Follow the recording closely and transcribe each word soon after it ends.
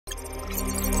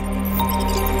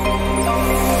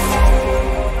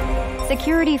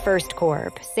Security First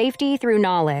Corp. Safety through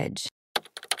knowledge.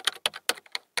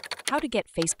 How to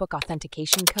get Facebook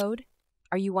authentication code?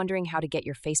 Are you wondering how to get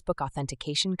your Facebook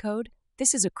authentication code?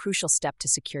 This is a crucial step to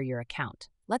secure your account.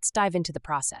 Let's dive into the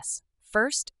process.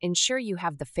 First, ensure you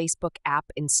have the Facebook app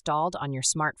installed on your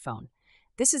smartphone.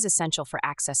 This is essential for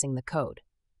accessing the code.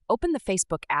 Open the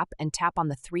Facebook app and tap on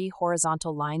the 3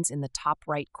 horizontal lines in the top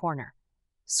right corner.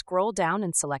 Scroll down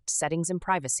and select Settings and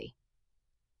Privacy.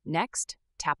 Next,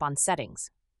 tap on Settings.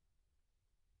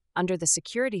 Under the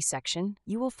Security section,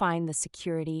 you will find the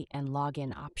Security and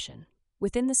Login option.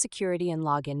 Within the Security and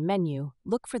Login menu,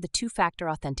 look for the Two-Factor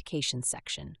Authentication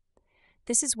section.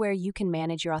 This is where you can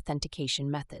manage your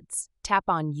authentication methods. Tap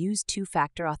on Use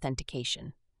Two-Factor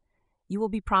Authentication. You will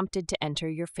be prompted to enter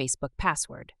your Facebook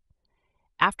password.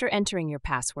 After entering your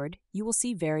password, you will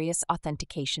see various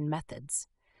authentication methods.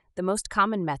 The most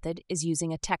common method is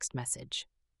using a text message.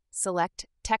 Select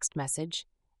Text Message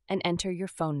and enter your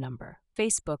phone number.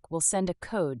 Facebook will send a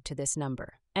code to this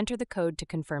number. Enter the code to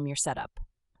confirm your setup.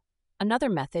 Another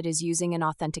method is using an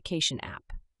authentication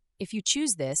app. If you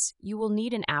choose this, you will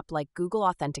need an app like Google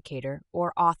Authenticator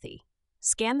or Authy.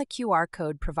 Scan the QR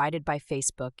code provided by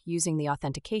Facebook using the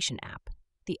authentication app.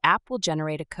 The app will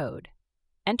generate a code.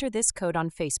 Enter this code on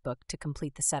Facebook to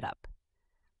complete the setup.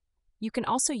 You can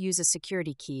also use a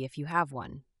security key if you have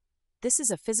one. This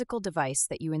is a physical device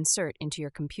that you insert into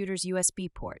your computer's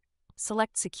USB port.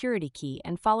 Select Security Key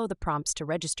and follow the prompts to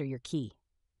register your key.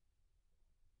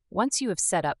 Once you have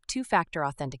set up two-factor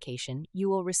authentication, you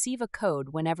will receive a code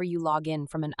whenever you log in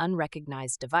from an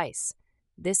unrecognized device.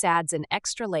 This adds an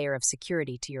extra layer of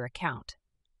security to your account.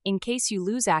 In case you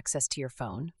lose access to your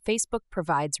phone, Facebook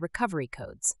provides recovery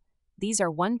codes. These are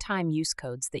one-time use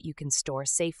codes that you can store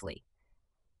safely.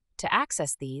 To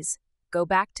access these, go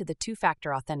back to the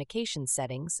two-factor authentication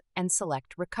settings and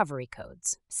select Recovery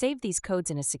Codes. Save these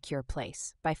codes in a secure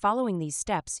place. By following these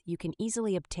steps, you can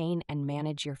easily obtain and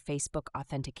manage your Facebook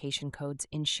authentication codes,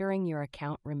 ensuring your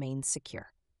account remains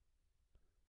secure.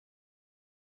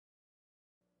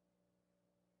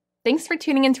 Thanks for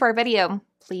tuning into our video.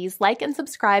 Please like and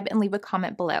subscribe and leave a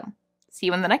comment below. See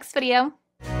you in the next video.